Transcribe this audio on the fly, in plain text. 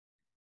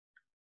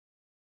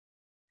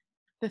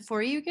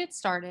Before you get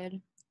started,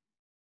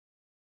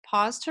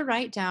 pause to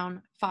write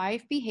down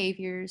 5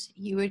 behaviors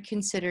you would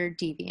consider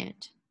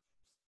deviant.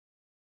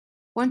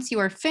 Once you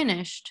are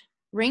finished,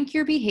 rank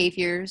your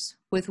behaviors,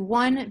 with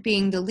 1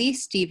 being the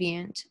least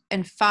deviant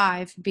and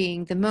 5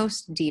 being the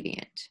most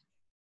deviant.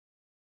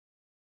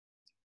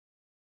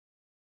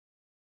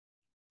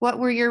 What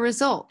were your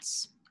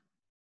results?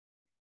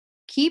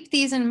 Keep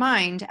these in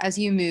mind as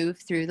you move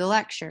through the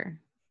lecture.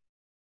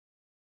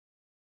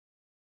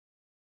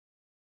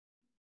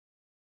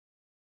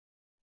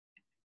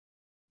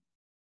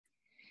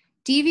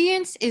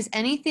 Deviance is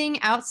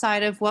anything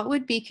outside of what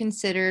would be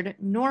considered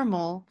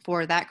normal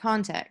for that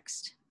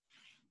context.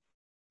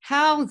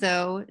 How,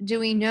 though, do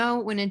we know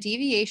when a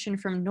deviation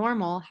from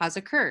normal has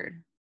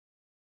occurred?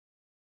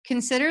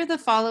 Consider the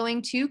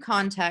following 2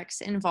 contexts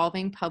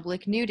involving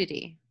public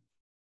nudity.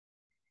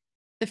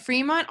 The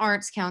Fremont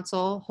Arts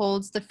Council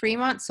holds the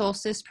Fremont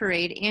Solstice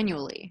Parade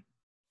annually.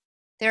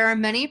 There are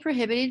many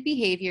prohibited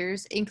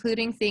behaviors,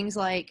 including things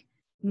like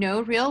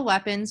no real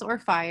weapons or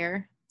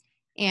fire,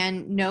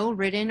 and no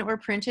written or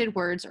printed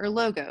words or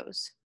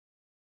logos.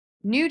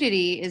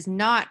 Nudity is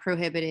not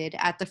prohibited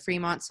at the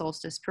Fremont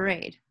Solstice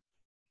Parade.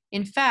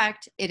 In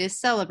fact, it is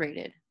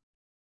celebrated.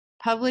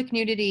 Public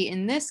nudity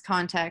in this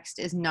context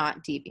is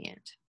not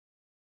deviant.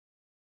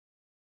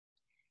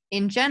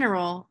 In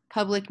general,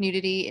 public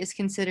nudity is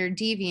considered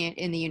deviant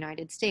in the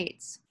United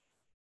States.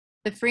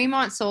 The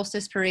Fremont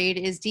Solstice Parade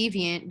is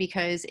deviant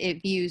because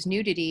it views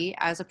nudity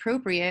as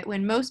appropriate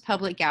when most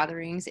public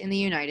gatherings in the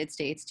United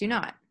States do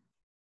not.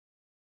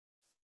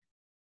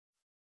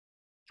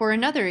 For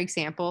another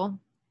example,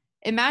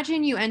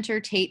 imagine you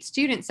enter Tate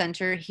Student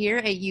Center here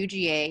at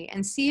UGA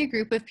and see a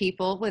group of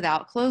people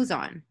without clothes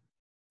on.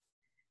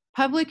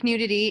 Public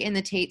nudity in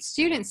the Tate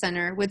Student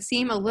Center would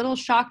seem a little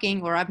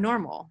shocking or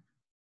abnormal.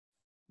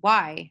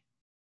 Why?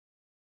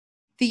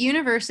 The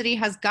university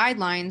has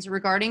guidelines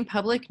regarding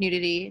public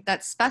nudity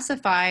that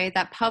specify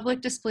that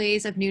public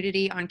displays of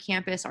nudity on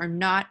campus are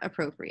not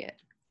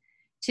appropriate.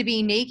 To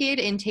be naked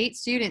in Tate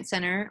Student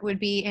Center would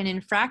be an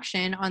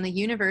infraction on the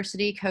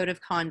University Code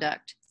of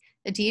Conduct,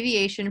 a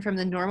deviation from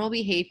the normal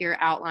behavior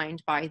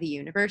outlined by the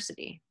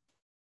university.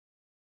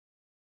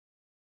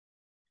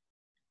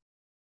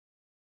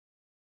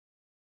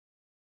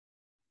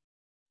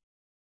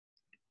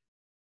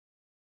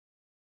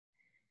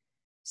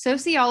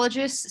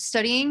 Sociologists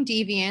studying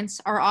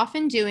deviance are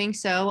often doing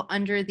so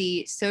under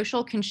the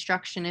social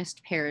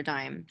constructionist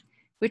paradigm,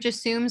 which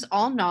assumes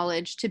all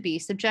knowledge to be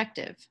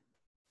subjective.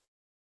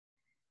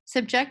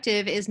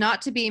 Subjective is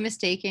not to be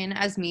mistaken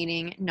as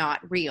meaning not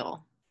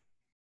real.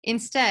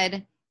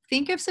 Instead,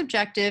 think of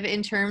subjective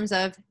in terms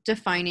of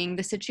defining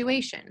the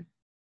situation.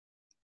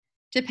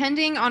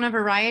 Depending on a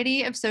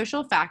variety of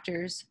social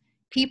factors,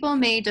 people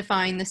may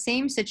define the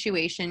same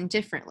situation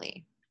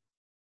differently.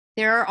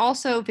 There are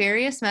also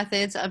various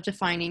methods of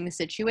defining the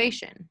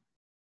situation.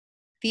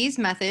 These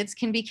methods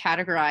can be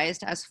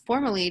categorized as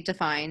formally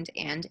defined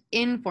and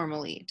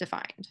informally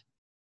defined.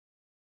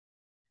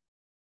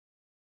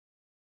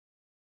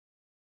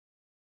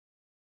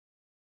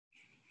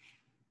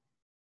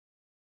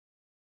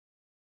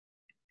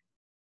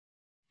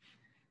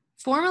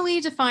 Formally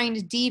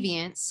defined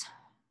deviance,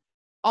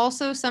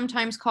 also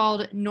sometimes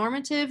called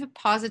normative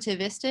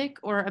positivistic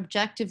or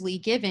objectively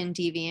given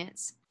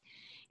deviance,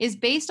 is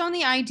based on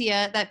the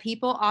idea that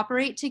people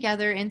operate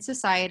together in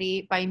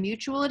society by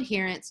mutual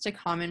adherence to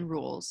common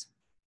rules.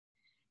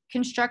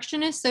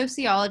 Constructionist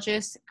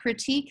sociologists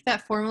critique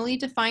that formally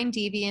defined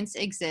deviance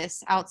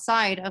exists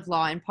outside of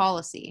law and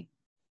policy.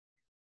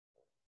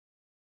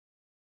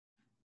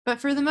 But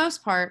for the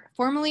most part,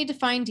 formally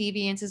defined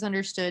deviance is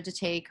understood to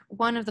take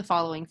one of the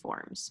following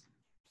forms.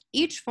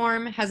 Each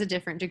form has a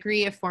different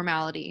degree of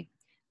formality.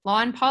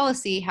 Law and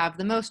policy have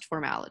the most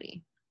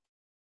formality.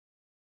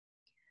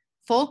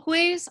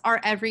 Folkways are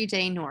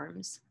everyday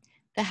norms,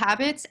 the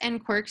habits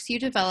and quirks you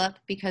develop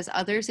because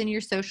others in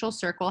your social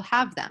circle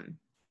have them.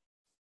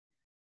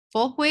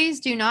 Folkways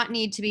do not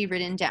need to be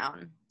written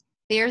down.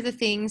 They are the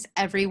things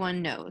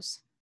everyone knows.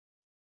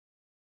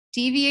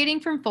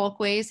 Deviating from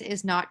folkways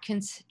is not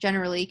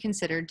generally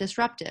considered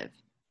disruptive.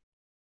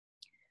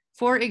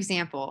 For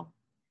example,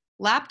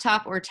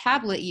 laptop or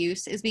tablet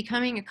use is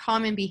becoming a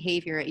common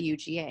behavior at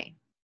UGA.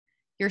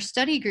 Your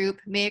study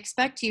group may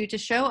expect you to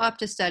show up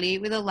to study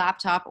with a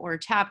laptop or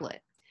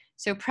tablet,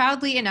 so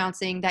proudly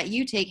announcing that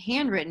you take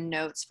handwritten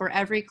notes for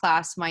every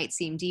class might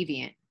seem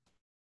deviant.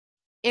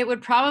 It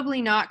would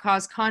probably not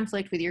cause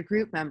conflict with your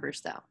group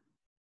members, though.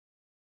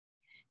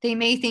 They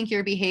may think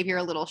your behavior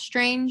a little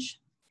strange.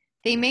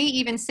 They may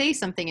even say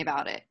something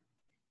about it.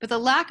 But the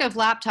lack of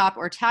laptop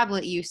or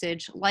tablet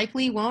usage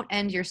likely won't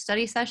end your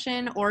study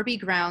session or be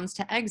grounds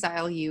to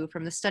exile you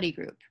from the study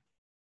group.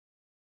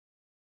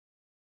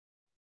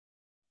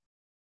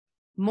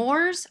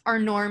 Mores are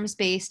norms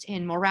based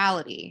in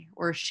morality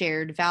or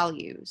shared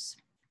values.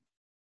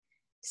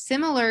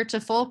 Similar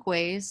to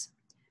folkways,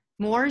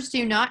 mores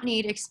do not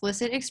need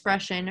explicit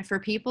expression for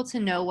people to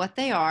know what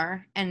they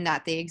are and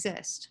that they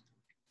exist.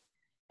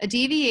 A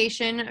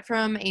deviation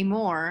from a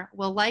moor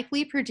will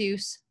likely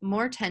produce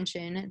more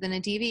tension than a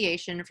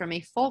deviation from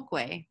a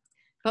folkway,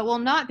 but will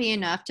not be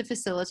enough to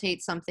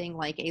facilitate something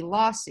like a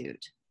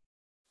lawsuit.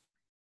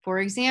 For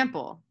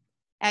example,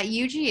 at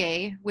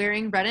UGA,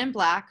 wearing red and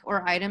black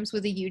or items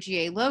with a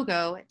UGA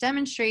logo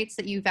demonstrates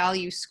that you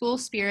value school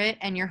spirit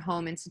and your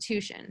home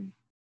institution.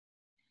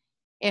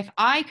 If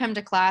I come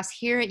to class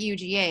here at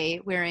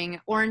UGA wearing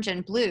orange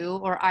and blue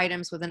or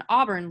items with an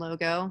Auburn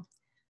logo,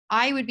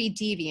 I would be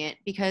deviant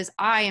because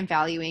I am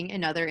valuing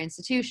another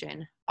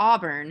institution,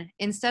 Auburn,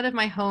 instead of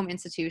my home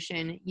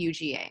institution,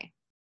 UGA.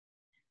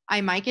 I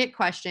might get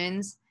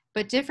questions,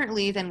 but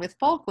differently than with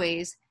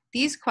folkways,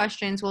 these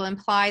questions will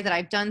imply that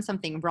I've done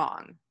something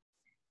wrong.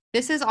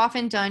 This is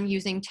often done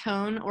using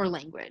tone or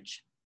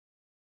language.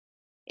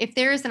 If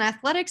there is an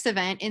athletics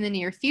event in the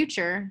near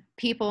future,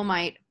 people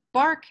might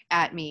bark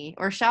at me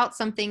or shout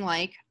something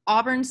like,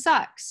 "Auburn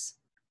sucks."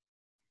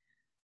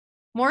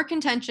 More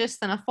contentious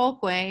than a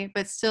folkway,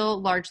 but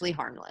still largely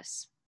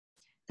harmless.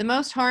 The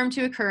most harm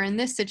to occur in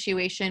this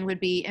situation would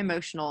be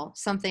emotional,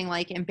 something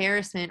like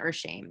embarrassment or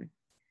shame.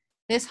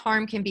 This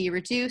harm can be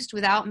reduced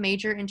without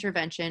major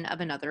intervention of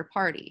another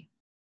party.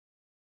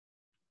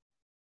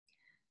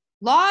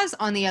 Laws,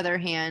 on the other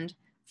hand,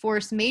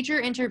 force major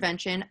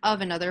intervention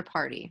of another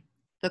party,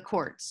 the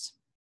courts.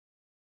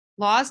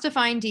 Laws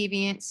define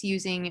deviance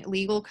using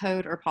legal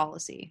code or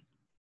policy.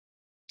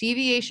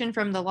 Deviation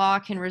from the law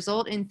can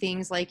result in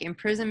things like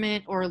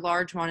imprisonment or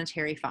large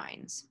monetary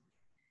fines.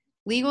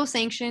 Legal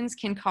sanctions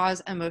can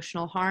cause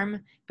emotional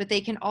harm, but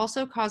they can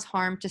also cause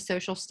harm to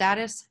social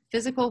status,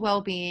 physical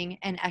well-being,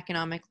 and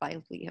economic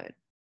livelihood.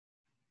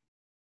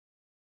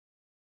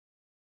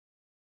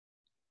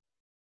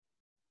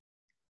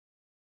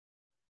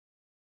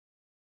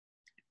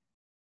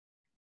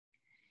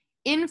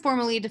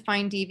 Informally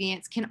defined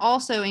deviance can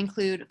also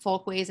include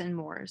folkways and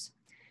moors.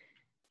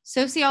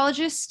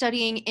 Sociologists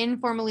studying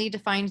informally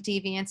defined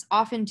deviance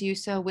often do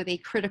so with a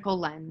critical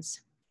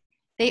lens.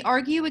 They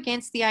argue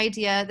against the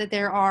idea that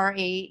there are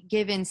a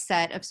given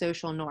set of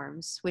social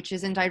norms, which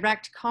is in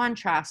direct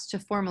contrast to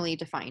formally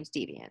defined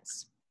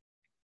deviance.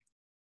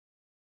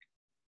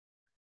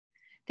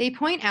 They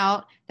point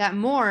out that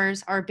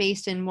mores are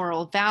based in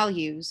moral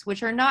values,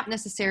 which are not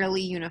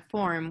necessarily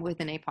uniform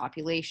within a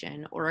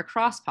population or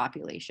across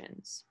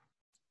populations.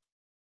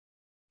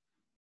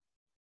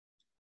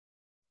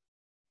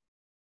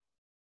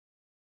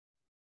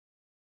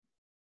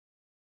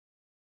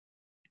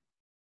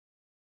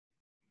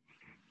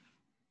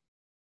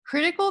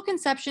 Critical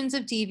conceptions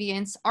of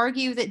deviance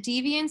argue that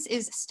deviance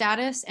is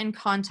status and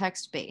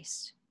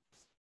context-based.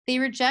 They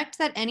reject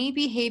that any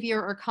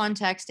behavior or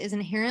context is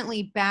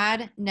inherently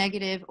bad,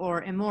 negative,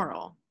 or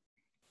immoral.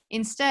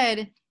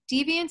 Instead,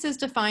 deviance is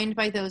defined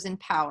by those in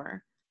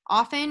power,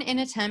 often in an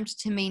attempt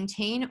to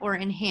maintain or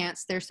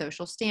enhance their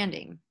social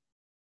standing.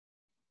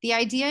 The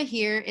idea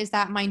here is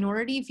that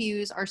minority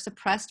views are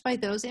suppressed by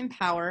those in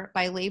power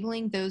by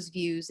labeling those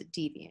views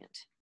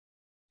deviant.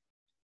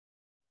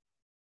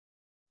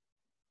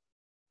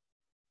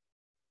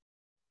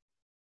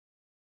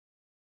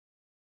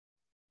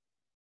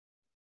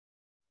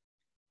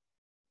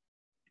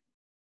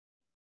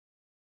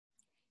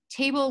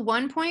 Table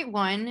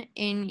 1.1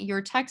 in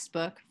your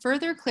textbook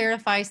further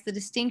clarifies the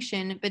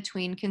distinction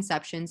between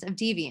conceptions of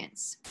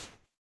deviance.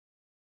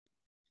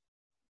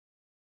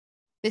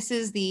 This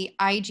is the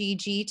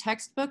IGG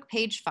textbook,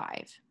 page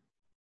 5.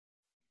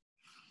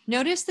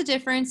 Notice the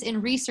difference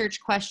in research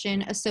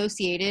question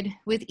associated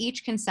with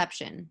each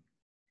conception.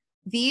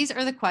 These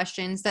are the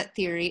questions that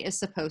theory is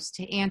supposed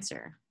to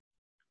answer.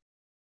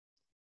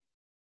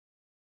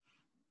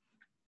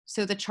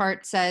 So the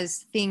chart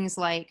says things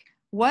like,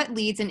 what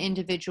leads an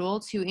individual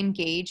to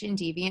engage in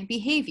deviant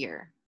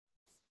behavior?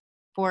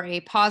 For a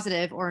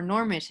positive or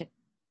normative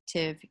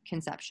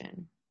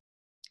conception.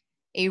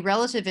 A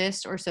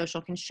relativist or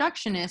social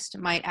constructionist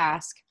might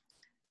ask,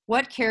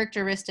 what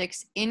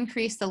characteristics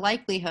increase the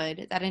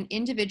likelihood that an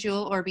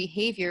individual or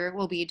behavior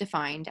will be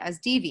defined as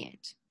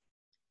deviant?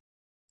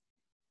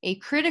 A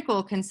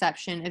critical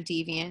conception of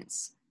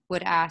deviance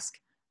would ask,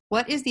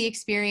 what is the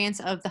experience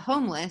of the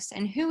homeless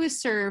and who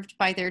is served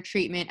by their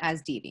treatment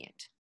as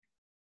deviant?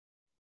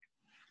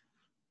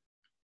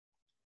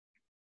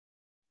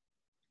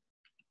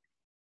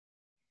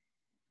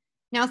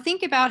 Now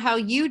think about how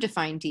you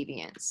define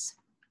deviance.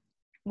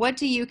 What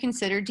do you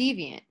consider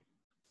deviant?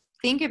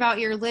 Think about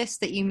your list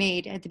that you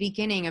made at the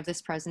beginning of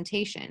this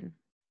presentation.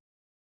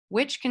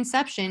 Which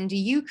conception do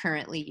you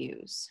currently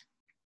use?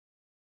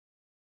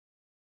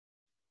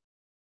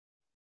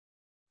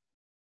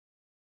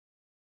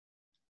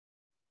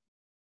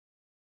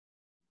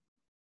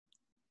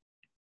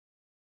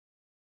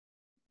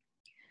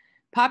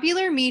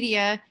 Popular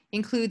media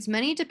includes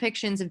many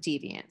depictions of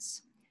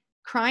deviance.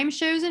 Crime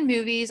shows and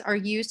movies are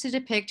used to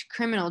depict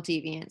criminal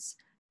deviance,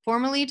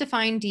 formally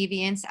define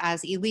deviance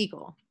as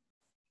illegal.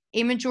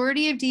 A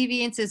majority of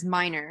deviance is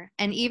minor,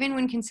 and even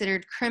when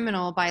considered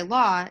criminal by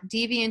law,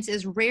 deviance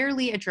is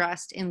rarely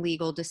addressed in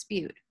legal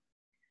dispute.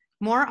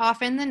 More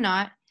often than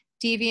not,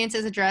 Deviance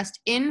is addressed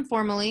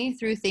informally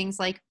through things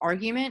like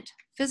argument,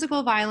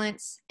 physical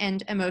violence,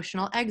 and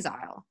emotional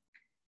exile.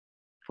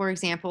 For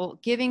example,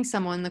 giving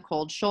someone the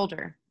cold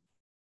shoulder.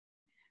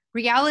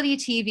 Reality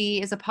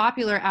TV is a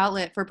popular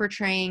outlet for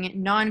portraying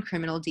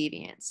non-criminal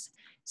deviance,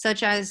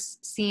 such as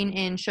seen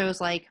in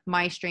shows like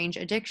My Strange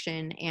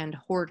Addiction and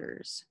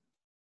Hoarders.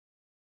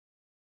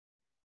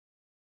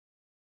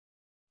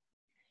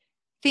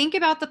 Think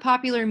about the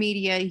popular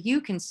media you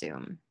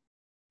consume.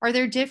 Are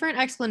there different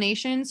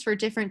explanations for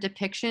different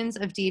depictions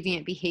of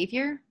deviant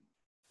behavior?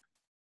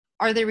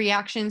 Are the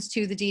reactions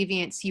to the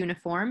deviance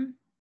uniform?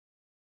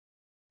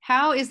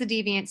 How is the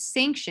deviance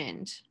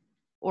sanctioned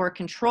or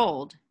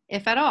controlled,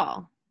 if at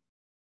all?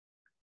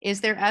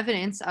 Is there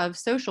evidence of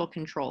social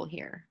control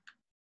here?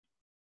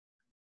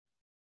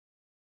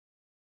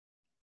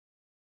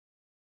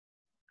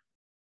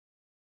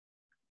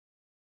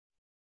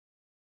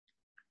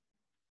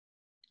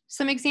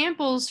 Some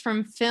examples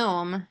from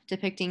film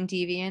depicting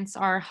deviance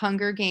are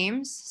Hunger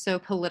Games, so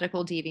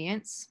political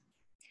deviance.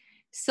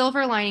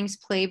 Silver Linings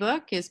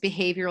Playbook is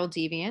behavioral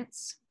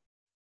deviance.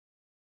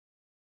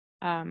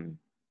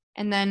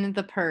 And then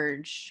The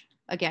Purge,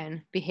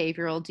 again,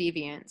 behavioral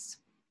deviance.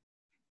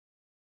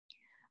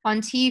 On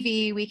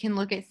TV, we can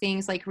look at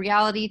things like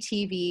reality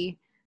TV,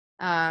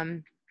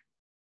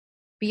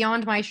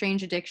 beyond My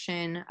Strange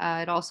Addiction.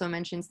 It also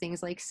mentions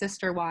things like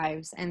Sister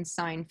Wives and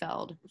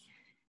Seinfeld.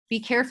 Be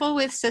careful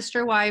with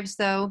Sister Wives,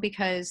 though,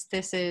 because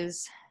this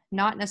is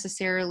not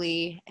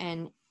necessarily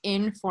an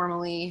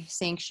informally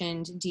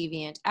sanctioned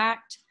deviant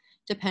act,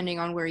 depending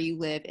on where you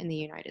live in the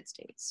United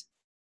States.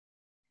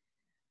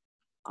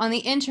 On the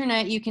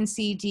internet, you can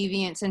see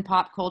deviance in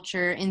pop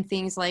culture in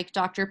things like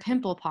Dr.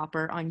 Pimple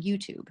Popper on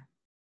YouTube.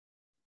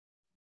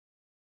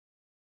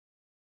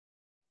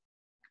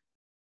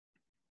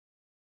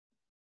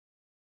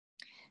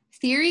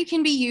 Theory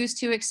can be used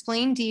to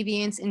explain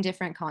deviance in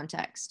different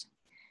contexts.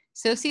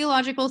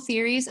 Sociological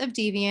theories of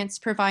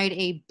deviance provide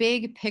a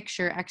big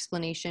picture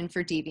explanation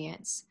for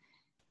deviance.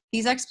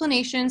 These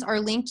explanations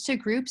are linked to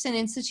groups and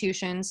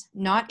institutions,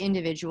 not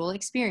individual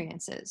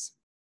experiences.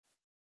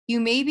 You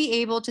may be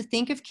able to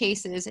think of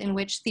cases in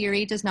which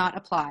theory does not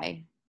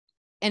apply,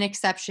 an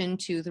exception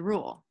to the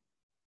rule.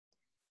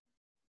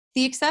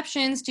 The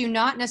exceptions do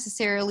not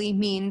necessarily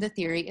mean the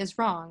theory is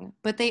wrong,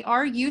 but they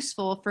are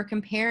useful for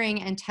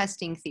comparing and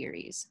testing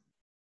theories.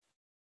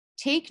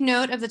 Take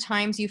note of the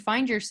times you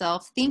find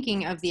yourself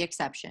thinking of the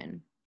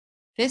exception.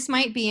 This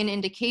might be an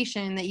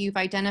indication that you've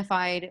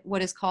identified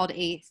what is called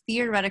a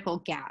theoretical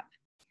gap,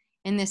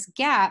 and this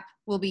gap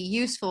will be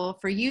useful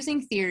for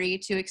using theory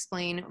to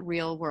explain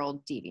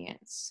real-world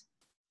deviance.